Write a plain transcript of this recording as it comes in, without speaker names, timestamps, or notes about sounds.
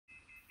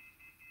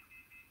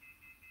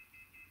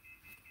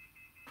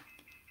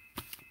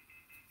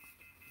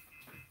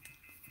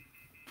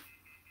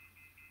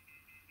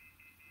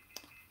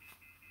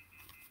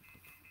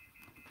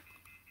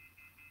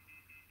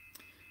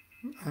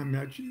I'm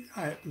not.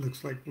 It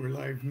looks like we're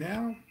live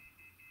now.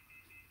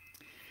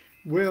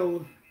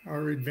 Well,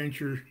 our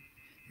adventure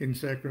in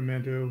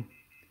Sacramento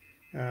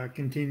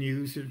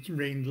continues. It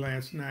rained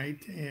last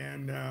night,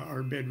 and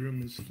our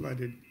bedroom is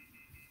flooded.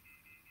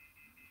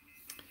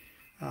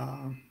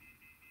 Uh,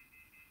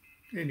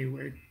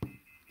 anyway,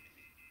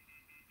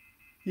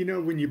 you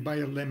know when you buy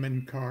a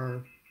lemon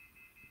car,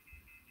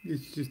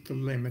 it's just a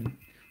lemon.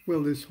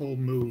 Well, this whole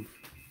move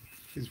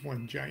is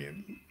one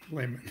giant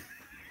lemon.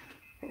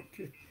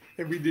 Okay,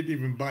 and we didn't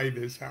even buy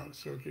this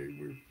house. Okay,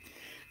 we're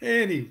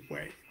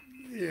anyway.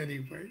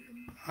 Anyway,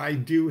 I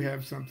do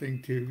have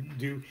something to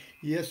do.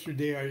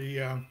 Yesterday,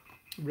 I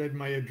read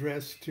my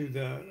address to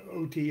the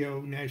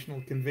OTO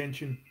National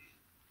Convention,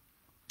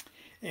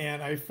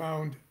 and I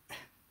found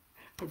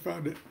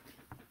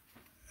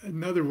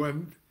another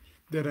one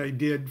that I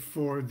did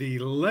for the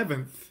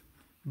 11th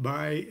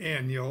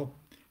biannual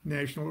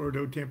National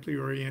Ordo Templi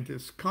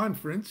Orientis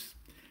Conference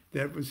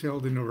that was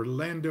held in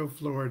Orlando,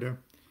 Florida,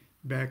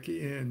 back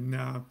in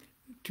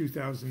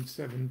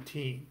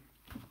 2017.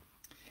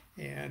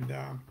 And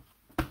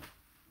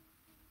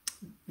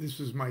this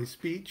was my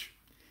speech,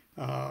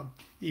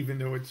 even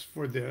though it's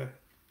for the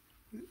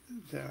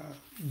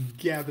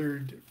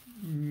gathered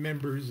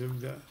members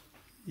of the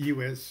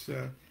U.S.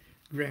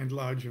 Grand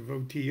Lodge of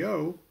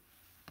OTO.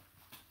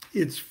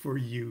 It's for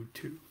you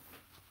too.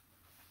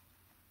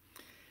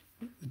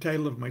 The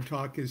title of my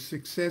talk is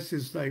Success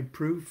is Thy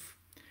Proof.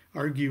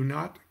 Argue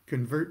not,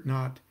 convert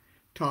not,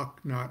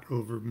 talk not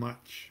over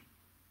much.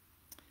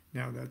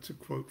 Now that's a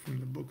quote from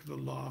the Book of the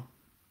Law.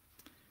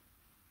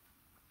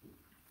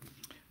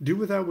 Do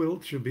what thou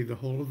wilt shall be the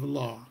whole of the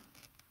law.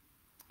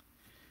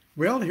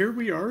 Well, here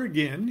we are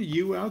again,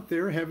 you out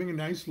there having a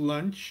nice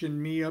lunch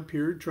and me up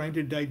here trying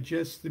to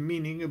digest the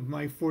meaning of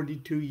my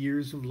 42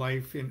 years of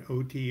life in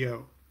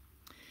OTO.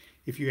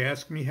 If you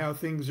ask me how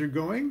things are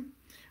going,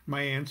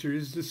 my answer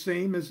is the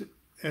same as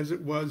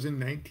it was in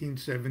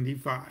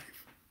 1975.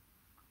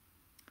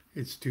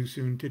 It's too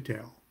soon to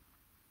tell.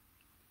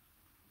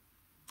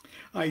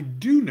 I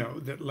do know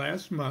that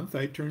last month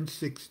I turned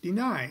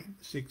 69.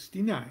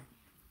 69.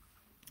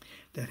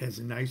 That has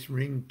a nice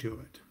ring to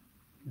it,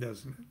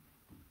 doesn't it?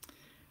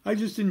 I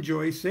just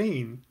enjoy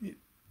saying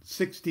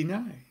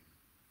 69.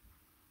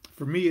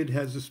 For me, it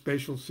has a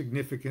special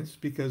significance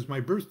because my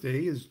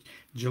birthday is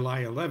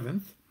July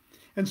 11th,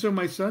 and so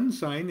my sun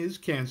sign is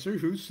Cancer,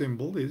 whose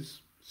symbol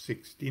is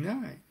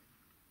 69.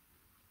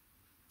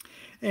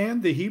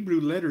 And the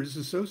Hebrew letters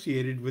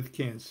associated with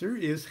Cancer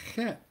is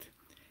Chet,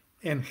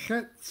 and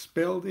Chet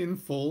spelled in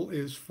full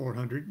is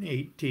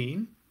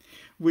 418.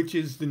 Which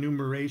is the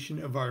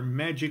numeration of our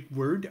magic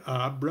word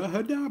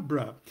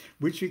abrahadabra,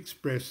 which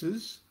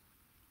expresses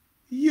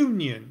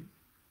union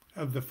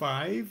of the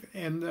 5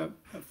 and the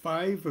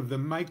 5 of the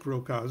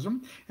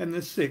microcosm and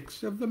the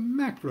 6 of the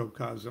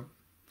macrocosm,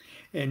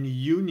 and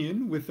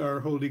union with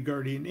our holy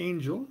guardian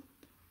angel,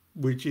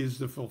 which is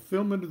the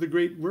fulfillment of the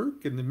great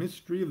work and the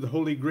mystery of the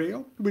Holy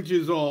Grail, which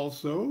is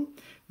also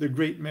the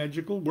great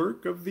magical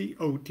work of the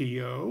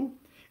OTO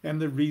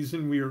and the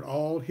reason we are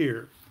all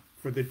here,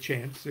 for the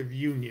chance of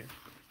union.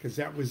 Because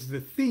that was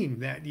the theme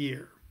that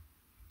year,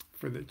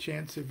 for the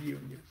chance of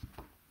union.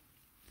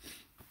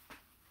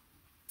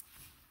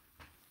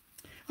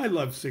 I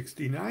love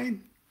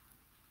 69,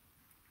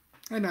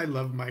 and I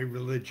love my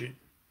religion.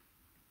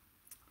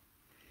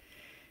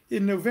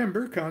 In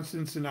November,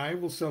 Constance and I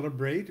will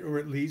celebrate, or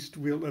at least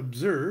we'll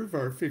observe,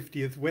 our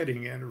 50th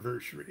wedding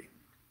anniversary.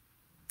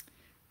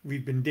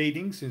 We've been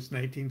dating since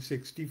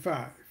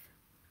 1965.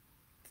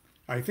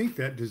 I think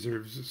that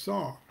deserves a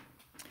song.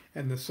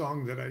 And the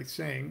song that I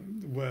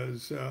sang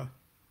was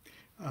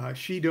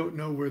She Don't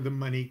Know Where the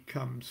Money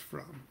Comes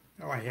From.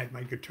 Oh, I had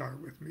my guitar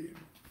with me.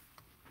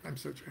 I'm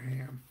such a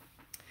ham.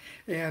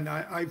 And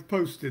I've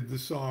posted the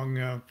song,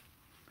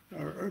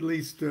 or at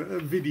least a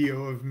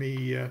video of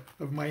me,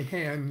 of my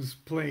hands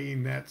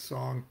playing that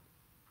song.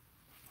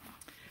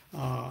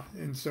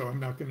 And so I'm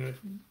not going to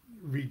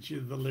read you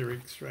the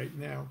lyrics right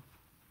now.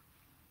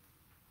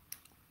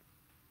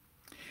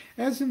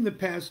 As in the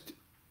past,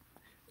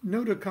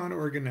 Notacon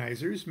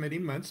organizers many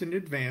months in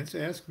advance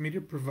asked me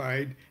to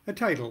provide a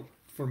title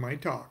for my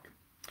talk.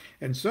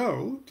 And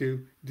so,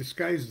 to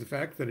disguise the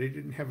fact that I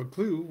didn't have a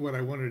clue what I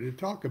wanted to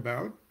talk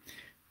about,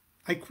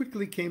 I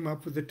quickly came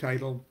up with the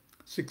title,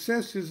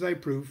 Success is Thy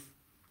Proof,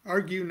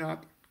 Argue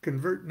Not,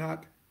 Convert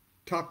Not,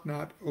 Talk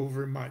Not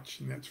Over Much.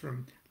 And that's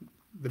from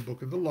the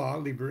Book of the Law,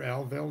 Liber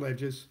Al Vel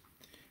Legis,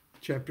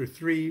 chapter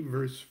 3,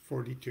 verse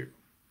 42.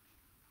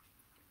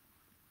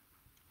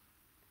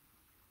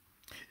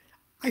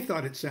 I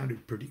thought it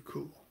sounded pretty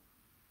cool.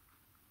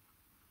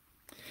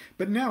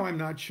 But now I'm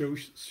not so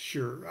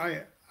sure.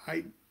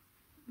 I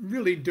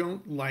really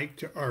don't like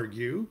to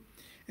argue,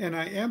 and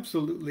I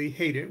absolutely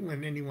hate it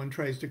when anyone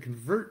tries to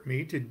convert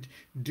me to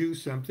do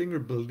something or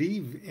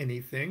believe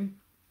anything.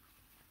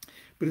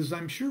 But as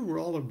I'm sure we're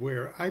all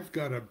aware, I've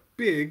got a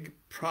big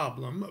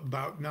problem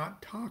about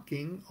not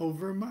talking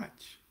over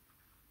much.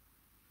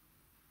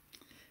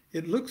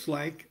 It looks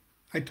like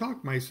I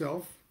talk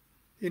myself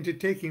into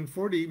talking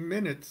 40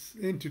 minutes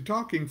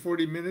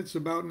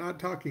about not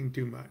talking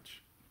too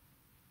much.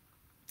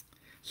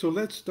 So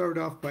let's start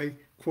off by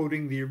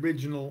quoting the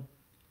original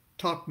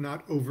 "Talk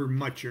not over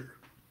mucher,"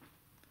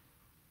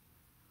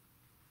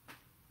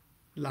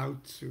 Lao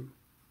Tzu.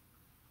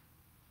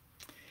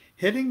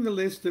 Heading the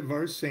list of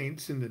our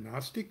saints in the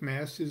Gnostic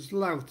Mass is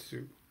Lao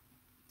Tzu,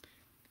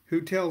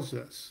 who tells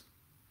us,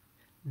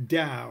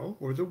 Tao,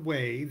 or the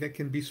way that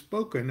can be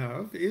spoken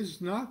of,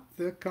 is not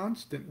the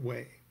constant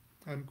way,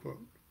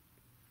 unquote.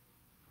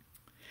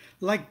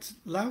 Like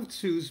Lao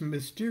Tzu's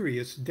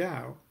mysterious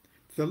Tao,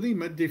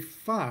 Thelema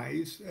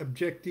defies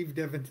objective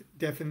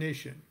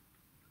definition.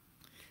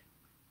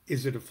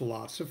 Is it a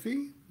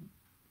philosophy?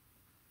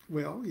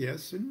 Well,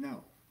 yes and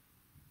no.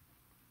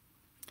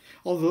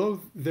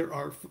 Although there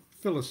are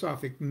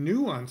philosophic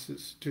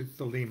nuances to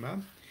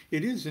Thelema,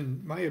 it is,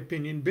 in my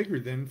opinion, bigger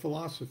than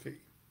philosophy.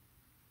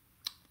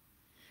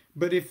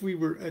 But if we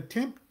were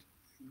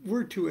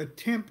to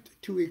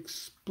attempt to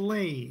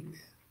explain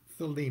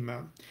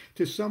Thelema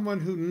to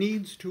someone who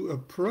needs to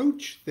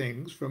approach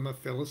things from a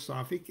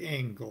philosophic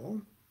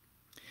angle,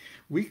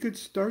 we could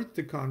start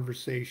the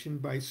conversation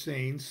by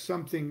saying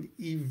something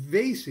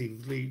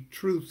evasively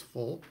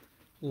truthful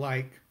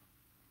like,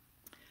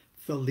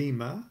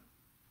 Thelema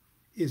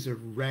is a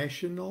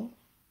rational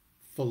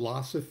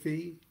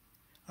philosophy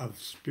of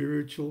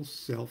spiritual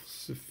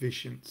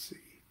self-sufficiency.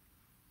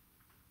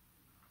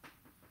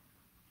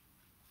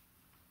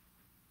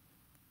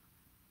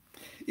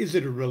 Is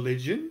it a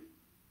religion?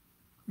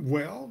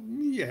 Well,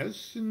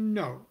 yes and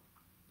no.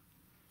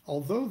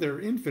 Although there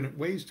are infinite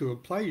ways to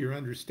apply your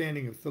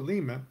understanding of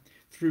Thelema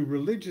through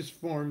religious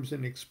forms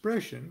and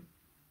expression,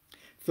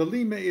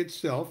 Thelema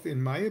itself,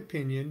 in my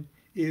opinion,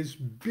 is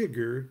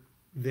bigger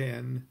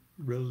than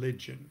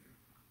religion.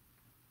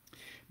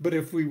 But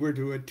if we were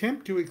to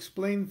attempt to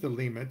explain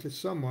Thelema to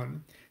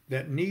someone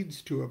that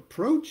needs to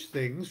approach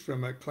things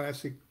from a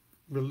classic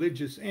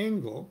religious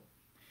angle,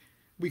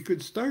 we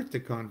could start the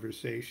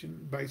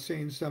conversation by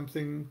saying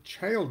something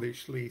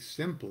childishly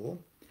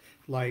simple,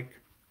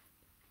 like,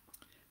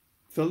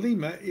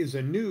 Thelema is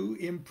a new,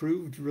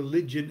 improved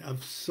religion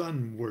of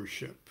sun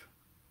worship.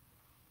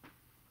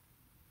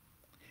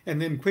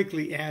 And then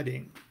quickly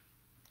adding,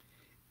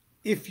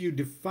 if you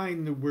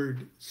define the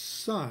word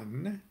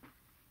sun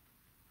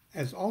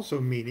as also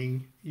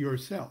meaning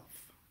yourself.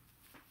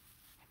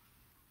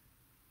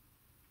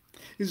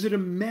 Is it a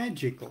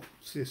magical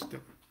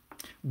system?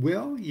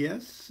 Well,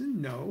 yes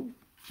and no.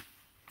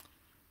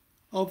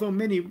 Although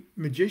many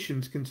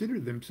magicians consider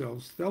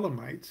themselves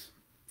Thelemites,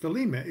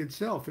 Thelema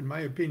itself, in my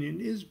opinion,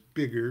 is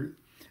bigger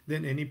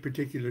than any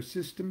particular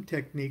system,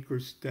 technique, or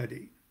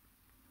study.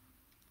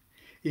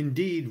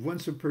 Indeed,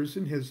 once a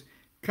person has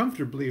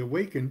comfortably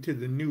awakened to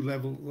the new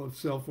level of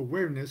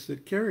self-awareness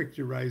that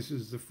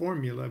characterizes the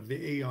formula of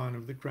the Aeon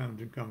of the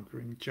Crowned and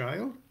Conquering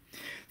Child,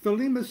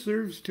 Thelema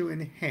serves to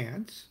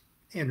enhance,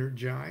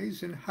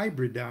 energize, and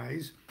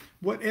hybridize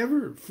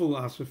whatever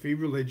philosophy,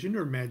 religion,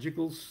 or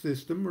magical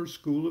system or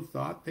school of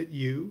thought that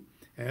you,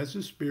 as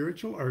a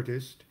spiritual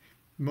artist,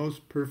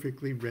 most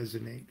perfectly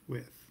resonate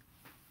with.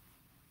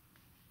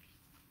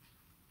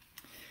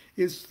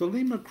 Is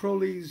Thelema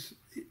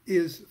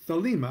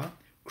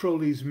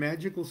Crowley's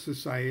magical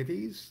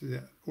societies,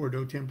 the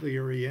Ordo Templi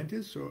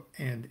Orientis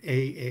and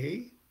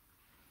AA?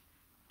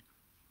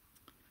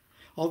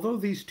 Although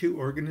these two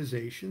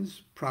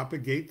organizations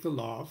propagate the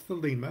law of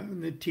Thelema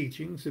and the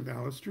teachings of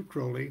Aleister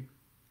Crowley,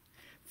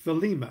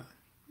 Thelema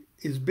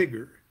is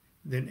bigger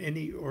than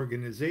any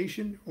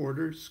organization,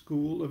 order,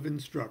 school of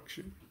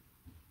instruction.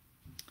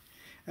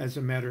 As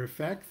a matter of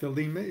fact,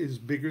 Thelema is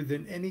bigger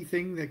than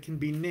anything that can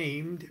be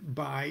named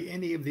by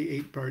any of the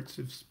 8 parts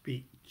of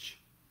speech.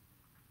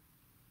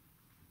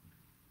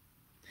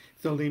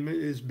 Thelema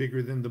is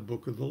bigger than the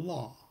Book of the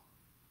Law,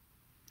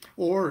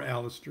 or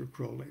Aleister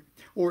Crowley,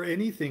 or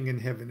anything in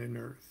heaven and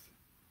earth.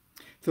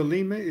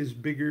 Thelema is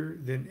bigger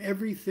than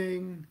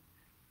everything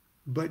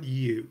but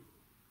you.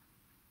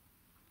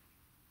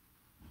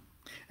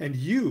 And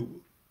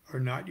you are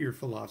not your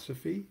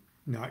philosophy,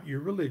 not your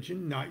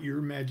religion, not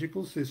your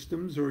magical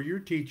systems, or your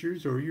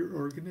teachers, or your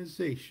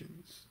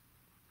organizations.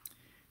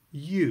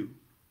 You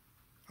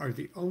are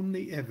the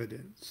only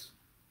evidence,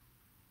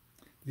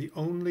 the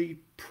only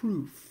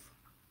proof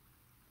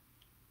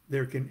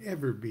there can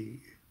ever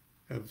be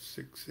of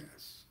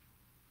success.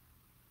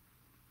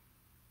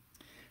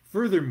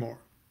 Furthermore,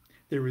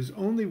 there is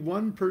only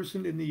one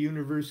person in the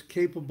universe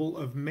capable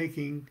of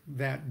making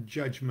that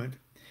judgment,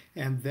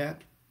 and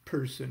that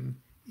person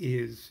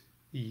is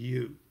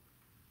you.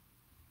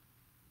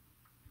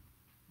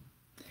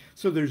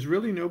 So there's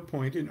really no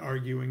point in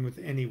arguing with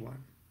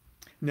anyone.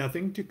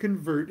 Nothing to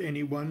convert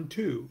anyone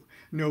to.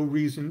 No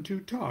reason to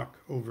talk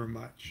over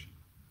much.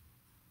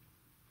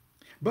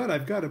 But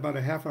I've got about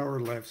a half hour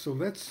left, so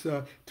let's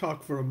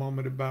talk for a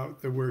moment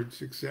about the word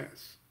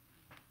success.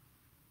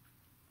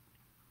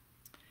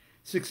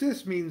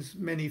 Success means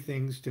many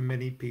things to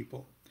many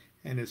people,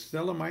 and as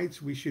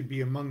Thelemites, we should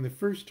be among the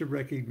first to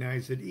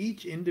recognize that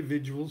each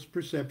individual's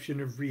perception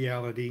of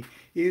reality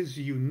is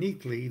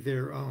uniquely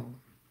their own.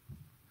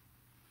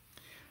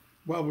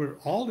 While we're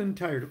all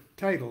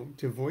entitled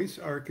to voice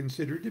our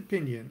considered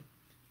opinion,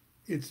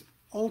 it's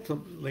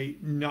ultimately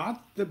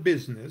not the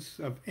business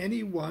of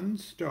any one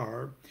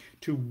star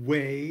to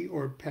weigh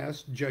or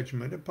pass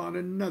judgment upon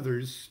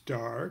another's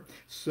star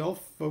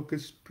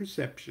self-focused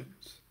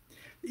perceptions,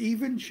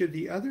 even should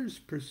the other's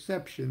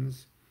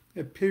perceptions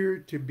appear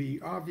to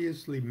be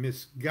obviously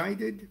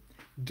misguided,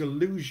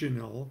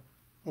 delusional,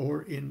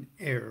 or in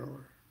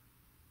error.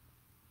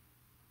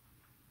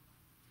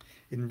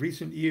 In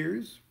recent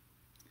years,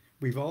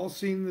 we've all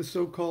seen the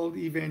so-called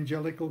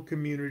evangelical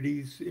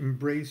community's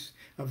embrace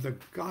of the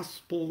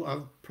gospel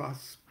of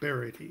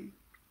prosperity,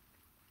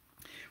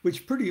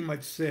 which pretty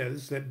much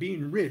says that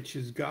being rich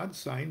is God's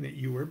sign that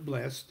you are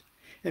blessed,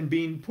 and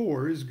being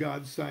poor is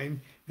God's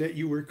sign that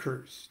you are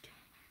cursed.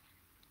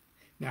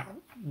 Now,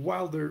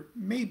 while there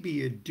may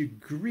be a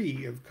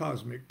degree of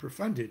cosmic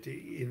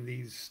profundity in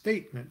these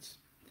statements,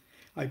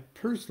 I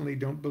personally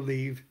don't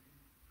believe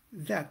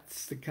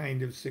that's the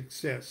kind of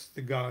success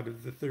the God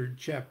of the third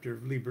chapter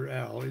of Liber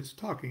Al is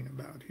talking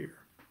about here.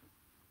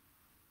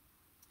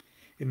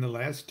 In the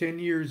last 10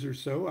 years or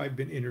so, I've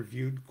been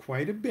interviewed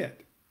quite a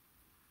bit.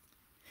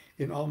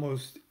 In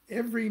almost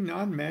every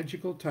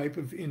non-magical type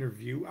of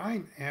interview,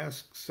 I'm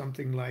asked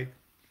something like,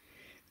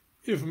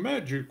 "If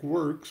magic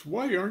works,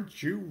 why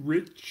aren't you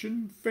rich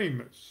and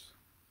famous?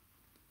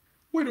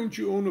 Why don't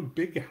you own a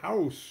big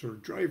house or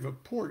drive a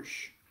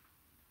Porsche?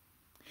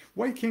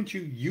 Why can't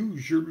you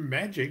use your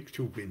magic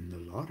to win the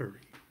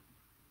lottery?"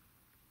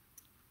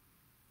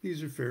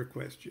 These are fair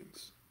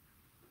questions,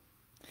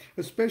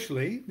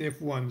 especially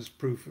if one's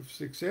proof of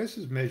success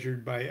is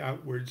measured by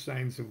outward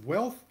signs of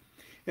wealth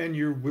and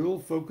your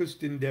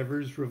will-focused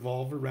endeavors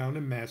revolve around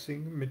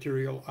amassing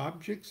material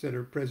objects that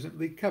are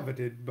presently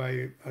coveted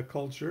by a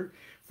culture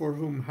for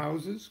whom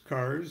houses,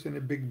 cars, and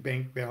a big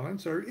bank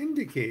balance are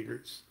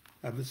indicators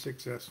of a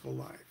successful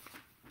life.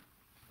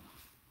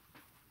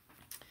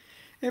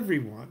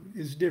 Everyone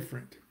is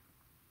different,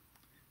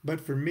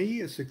 but for me,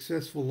 a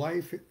successful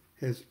life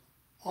has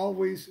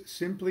always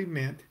simply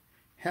meant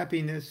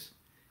happiness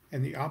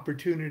and the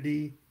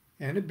opportunity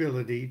and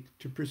ability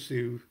to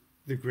pursue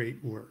the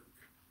great work.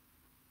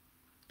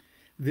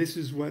 This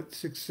is what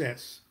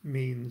success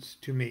means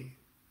to me.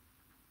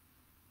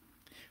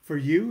 For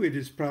you, it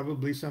is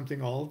probably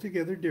something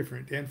altogether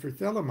different, and for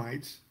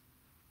Thelemites,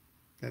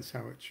 that's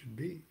how it should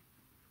be.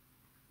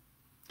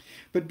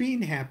 But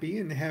being happy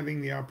and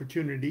having the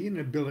opportunity and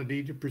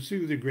ability to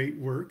pursue the great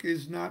work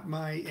is not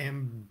my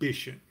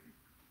ambition.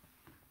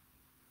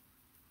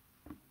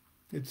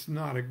 It's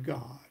not a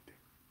god.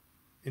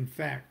 In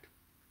fact,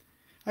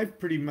 I've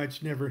pretty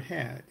much never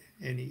had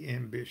any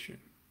ambition.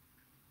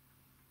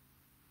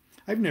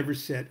 I've never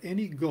set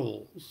any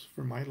goals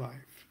for my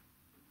life.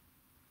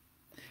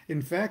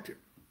 In fact,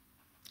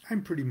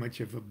 I'm pretty much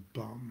of a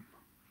bum.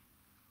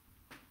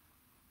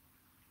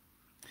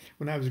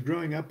 When I was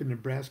growing up in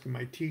Nebraska,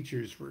 my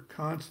teachers were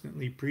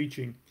constantly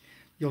preaching,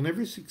 "You'll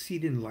never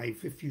succeed in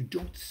life if you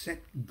don't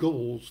set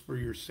goals for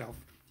yourself.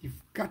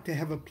 You've got to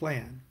have a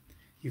plan.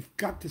 You've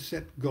got to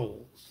set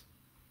goals.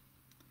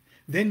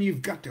 Then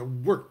you've got to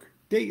work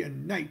day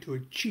and night to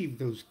achieve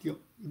those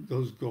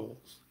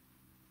goals.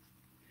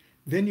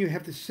 Then you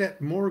have to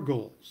set more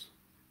goals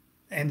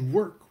and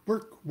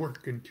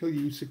work until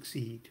you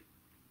succeed."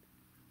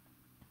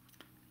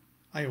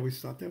 I always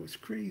thought that was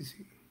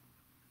crazy.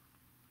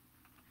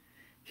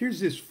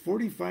 Here's this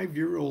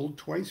 45-year-old,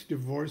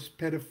 twice-divorced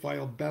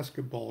pedophile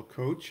basketball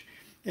coach,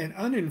 an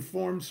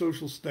uninformed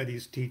social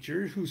studies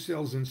teacher who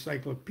sells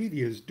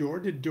encyclopedias door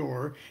to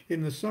door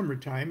in the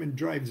summertime and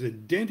drives a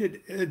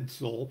dented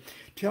Edsel,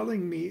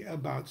 telling me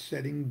about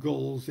setting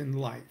goals in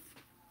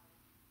life.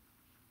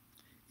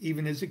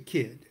 Even as a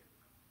kid,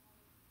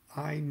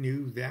 I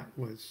knew that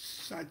was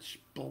such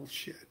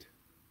bullshit.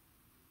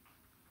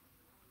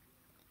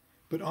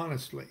 But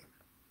honestly,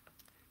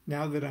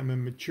 now that I'm a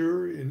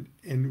mature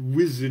and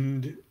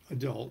wizened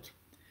adult,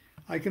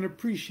 I can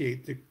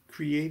appreciate the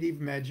creative,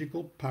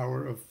 magical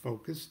power of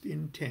focused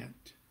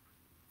intent.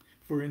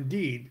 For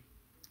indeed,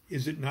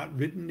 is it not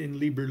written in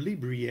Liber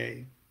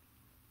Librae,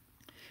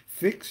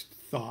 "Fixed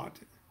thought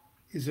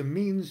is a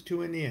means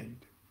to an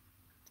end.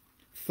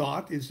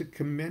 Thought is a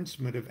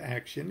commencement of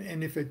action,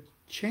 and if a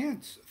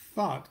chance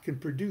thought can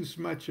produce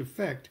much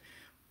effect,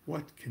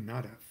 what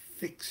cannot a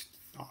fixed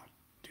thought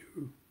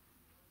do?"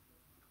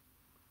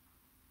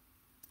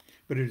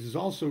 But it is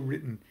also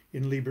written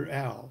in Liber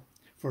Al,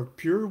 "For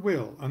pure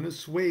will,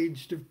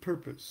 unassuaged of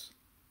purpose,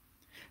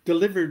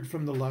 delivered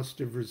from the lust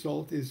of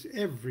result, is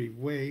every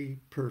way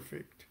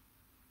perfect."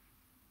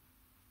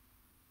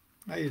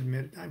 I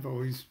admit I've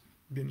always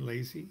been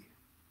lazy.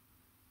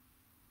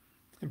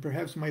 And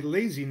perhaps my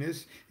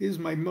laziness is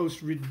my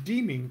most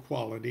redeeming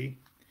quality,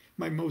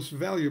 my most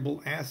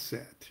valuable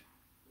asset.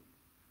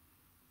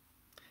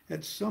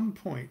 At some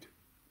point,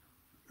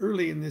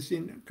 early in this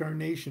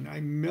incarnation,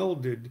 I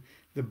melded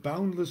the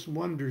boundless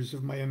wonders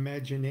of my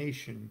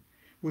imagination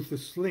with the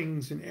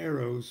slings and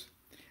arrows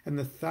and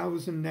the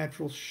thousand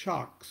natural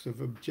shocks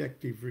of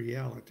objective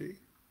reality.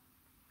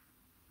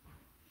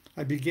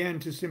 I began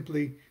to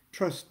simply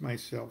trust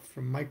myself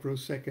from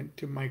microsecond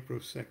to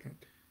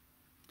microsecond,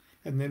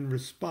 and then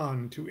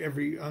respond to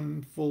every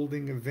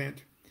unfolding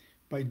event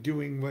by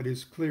doing what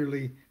is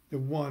clearly the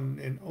one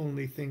and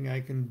only thing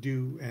I can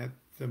do at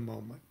the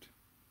moment.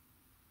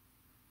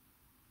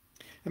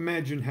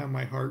 Imagine how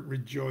my heart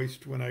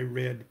rejoiced when I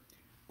read,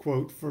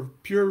 quote, "For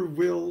pure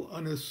will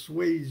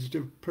unassuaged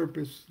of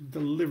purpose,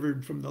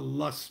 delivered from the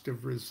lust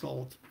of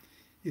result,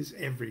 is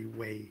every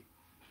way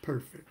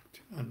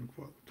perfect,"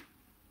 unquote.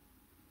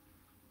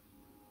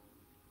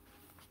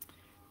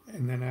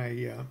 And then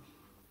I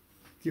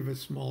give a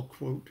small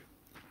quote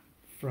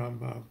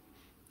from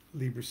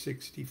Liber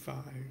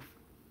 65.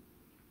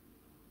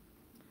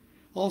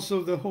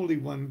 "Also the Holy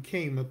One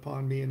came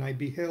upon me, and I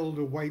beheld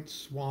a white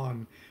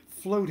swan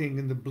floating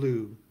in the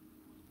blue.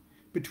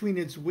 Between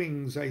its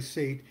wings I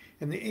sate,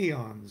 and the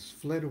aeons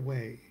fled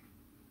away.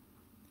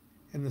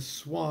 And the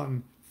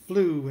swan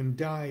flew and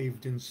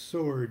dived and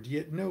soared,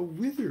 yet no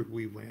whither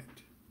we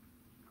went.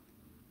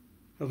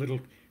 A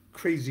little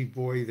crazy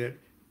boy that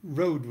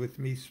rode with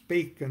me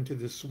spake unto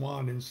the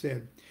swan and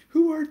said,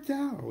 Who art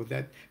thou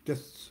that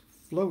dost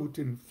float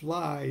and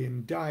fly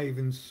and dive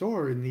and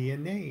soar in the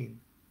inane?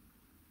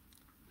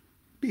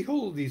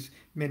 Behold, these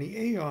many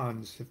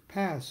aeons have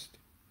passed.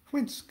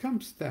 Whence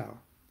comest thou?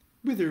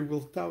 Whither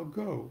wilt thou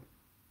go?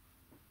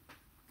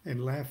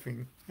 And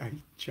laughing, I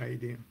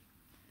chide him,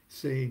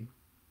 saying,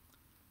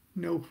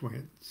 No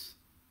whence,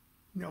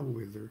 no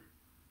whither.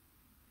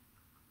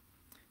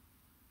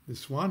 The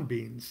swan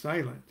being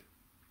silent,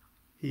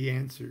 he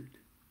answered,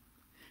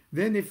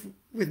 Then if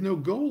with no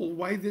goal,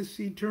 why this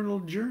eternal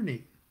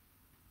journey?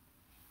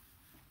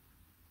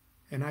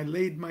 And I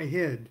laid my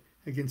head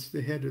against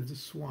the head of the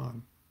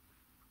swan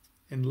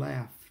and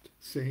laughed,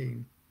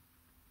 saying,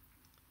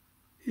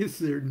 Is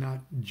there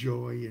not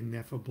joy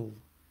ineffable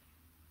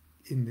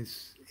in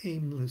this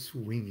aimless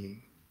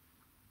winging?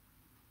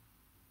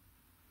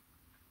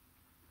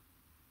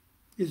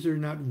 Is there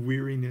not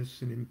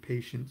weariness and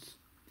impatience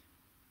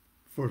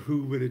for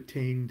who would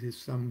attain to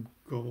some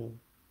goal?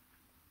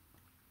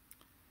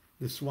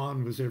 The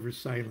swan was ever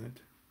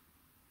silent.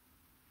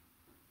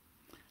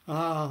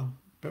 Ah,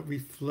 but we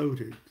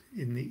floated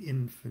in the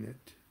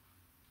infinite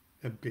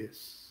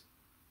abyss.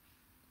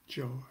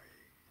 Joy,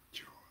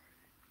 joy.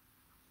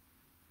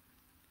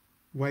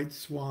 White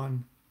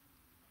swan,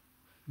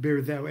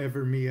 bear thou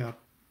ever me up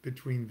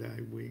between thy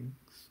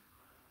wings.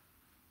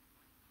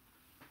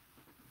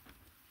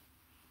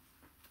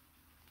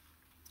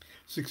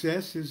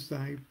 Success is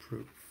thy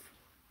proof.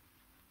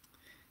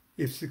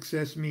 If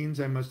success means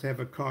I must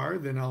have a car,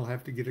 then I'll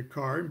have to get a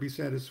car and be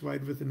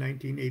satisfied with a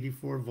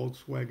 1984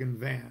 Volkswagen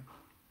van.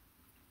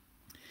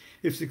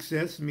 If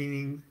success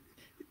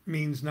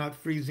means not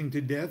freezing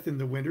to death in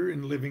the winter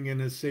and living in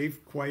a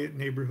safe, quiet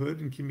neighborhood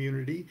and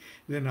community,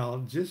 then I'll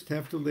just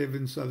have to live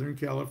in Southern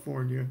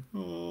California.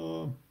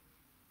 Oh,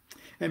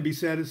 and be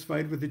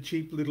satisfied with a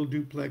cheap little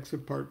duplex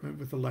apartment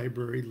with a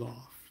library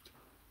loft.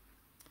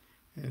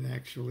 And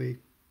actually,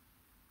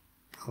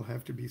 I'll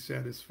have to be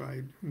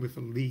satisfied with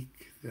a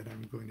leak that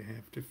I'm going to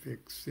have to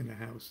fix in a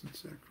house in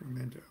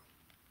Sacramento.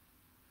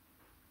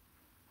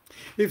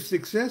 If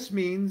success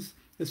means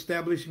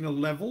establishing a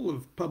level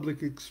of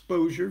public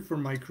exposure for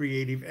my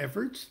creative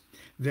efforts,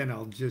 then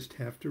I'll just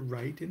have to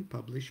write and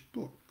publish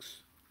books,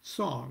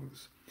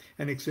 songs,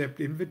 and accept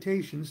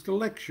invitations to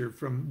lecture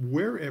from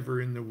wherever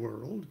in the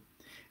world,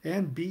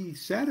 and be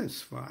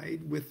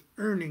satisfied with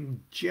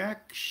earning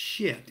jack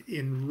shit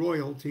in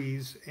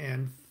royalties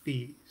and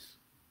fees.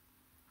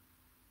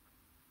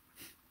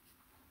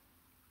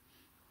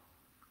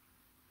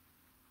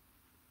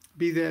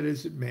 Be that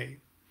as it may,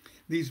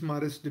 these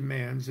modest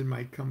demands and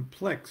my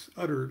complex,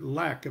 utter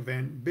lack of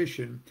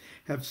ambition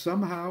have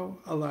somehow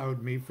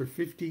allowed me for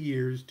 50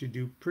 years to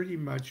do pretty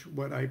much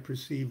what I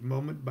perceive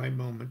moment by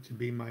moment to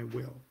be my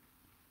will.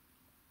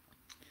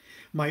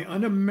 My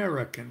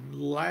un-American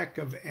lack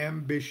of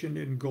ambition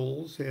and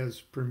goals has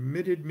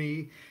permitted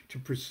me to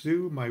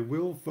pursue my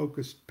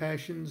will-focused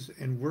passions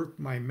and work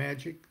my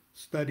magic,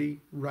 study,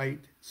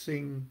 write,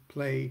 sing,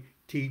 play,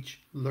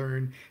 teach,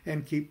 learn,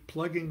 and keep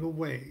plugging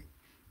away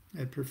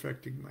at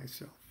perfecting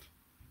myself.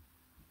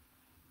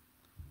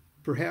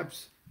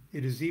 Perhaps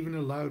it has even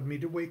allowed me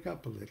to wake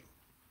up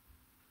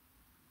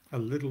a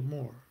little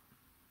more,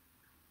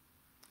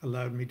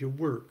 allowed me to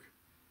work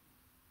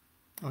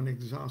on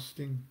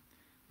exhausting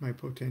my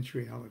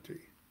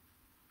potentiality.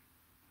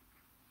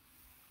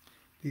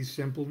 These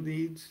simple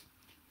needs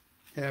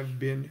have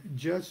been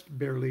just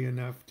barely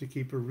enough to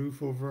keep a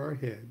roof over our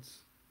heads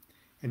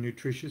and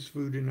nutritious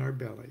food in our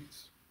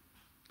bellies,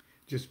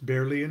 just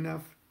barely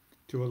enough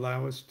to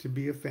allow us to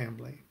be a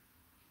family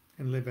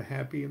and live a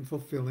happy and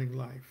fulfilling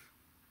life.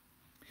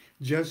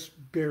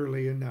 Just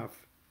barely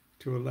enough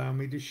to allow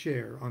me to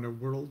share on a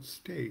world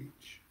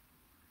stage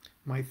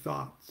my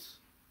thoughts,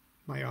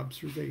 my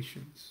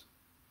observations,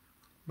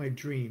 my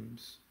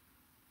dreams,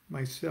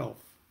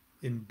 myself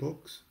in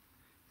books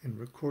and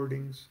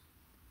recordings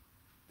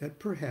that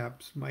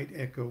perhaps might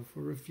echo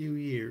for a few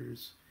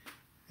years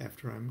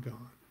after I'm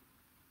gone.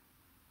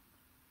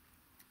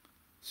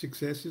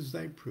 Success is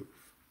thy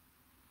proof.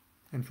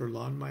 And for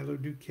Lon Milo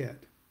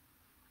DuQuette,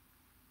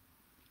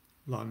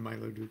 Lon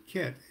Milo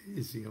DuQuette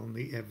is the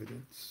only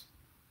evidence,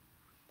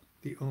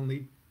 the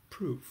only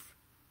proof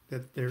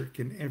that there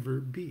can ever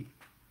be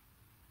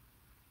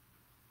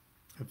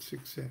of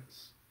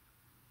success.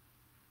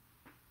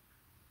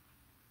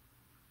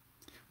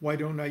 Why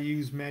don't I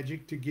use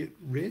magic to get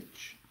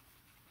rich?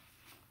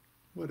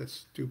 What a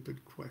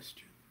stupid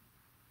question.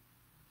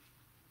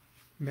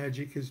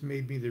 Magic has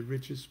made me the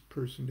richest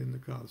person in the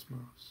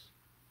cosmos.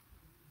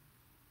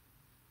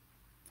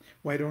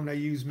 Why don't I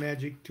use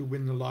magic to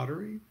win the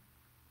lottery?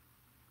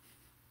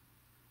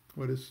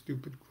 What a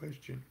stupid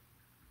question.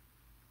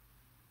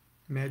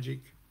 Magic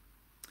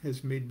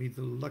has made me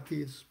the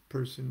luckiest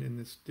person in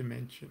this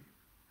dimension.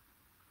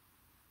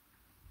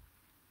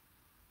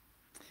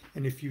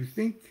 And if you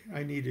think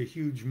I need a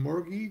huge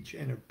mortgage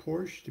and a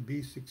Porsche to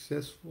be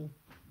successful,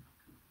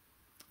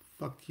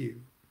 fuck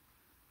you.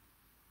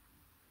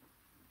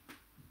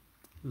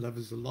 Love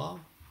is the law.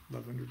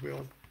 Love under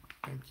will.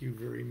 Thank you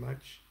very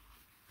much.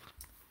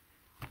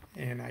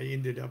 And I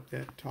ended up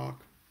that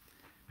talk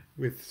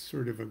with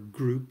sort of a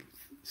group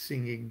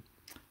singing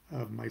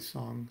of my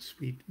song,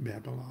 Sweet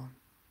Babylon.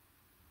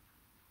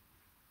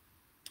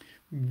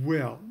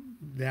 Well,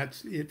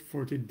 that's it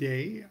for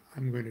today.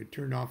 I'm going to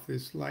turn off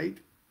this light,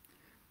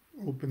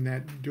 open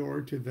that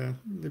door to the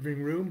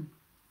living room,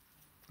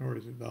 or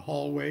is it the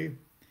hallway,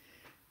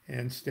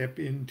 and step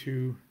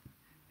into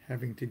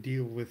having to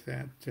deal with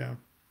that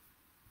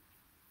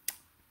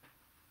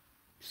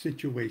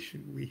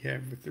situation we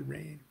have with the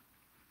rain.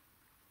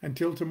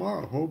 Until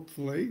tomorrow,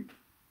 hopefully,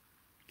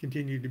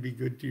 continue to be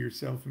good to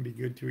yourself and be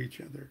good to each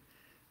other.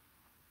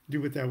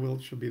 Do what thou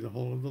wilt shall be the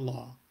whole of the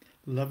law.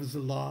 Love is the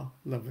law,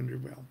 love under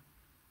will.